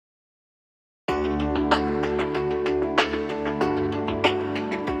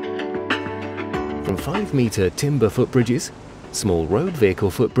from 5-metre timber footbridges, small road vehicle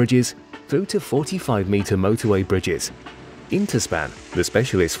footbridges, through to 45-metre motorway bridges. Intaspan, the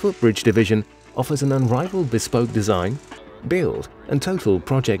specialist footbridge division, offers an unrivaled bespoke design, build and total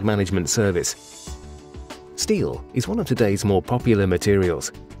project management service. Steel is one of today's more popular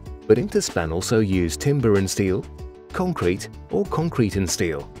materials, but Intaspan also use timber and steel, concrete or concrete and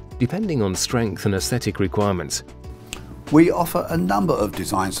steel, depending on strength and aesthetic requirements. We offer a number of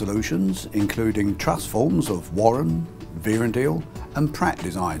design solutions, including truss forms of Warren, Vierendeel and Pratt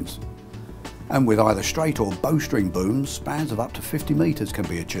designs. And with either straight or bowstring booms, spans of up to 50 metres can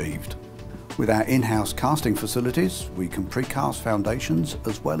be achieved. With our in-house casting facilities, we can precast foundations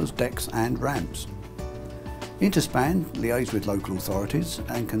as well as decks and ramps. Intaspan liaises with local authorities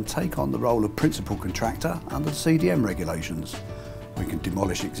and can take on the role of principal contractor under the CDM regulations. We can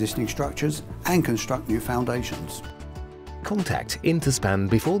demolish existing structures and construct new foundations. Contact Intaspan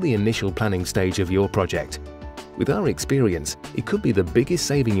before the initial planning stage of your project. With our experience, it could be the biggest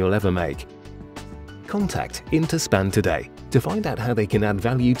saving you'll ever make. Contact Intaspan today to find out how they can add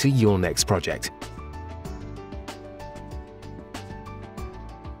value to your next project.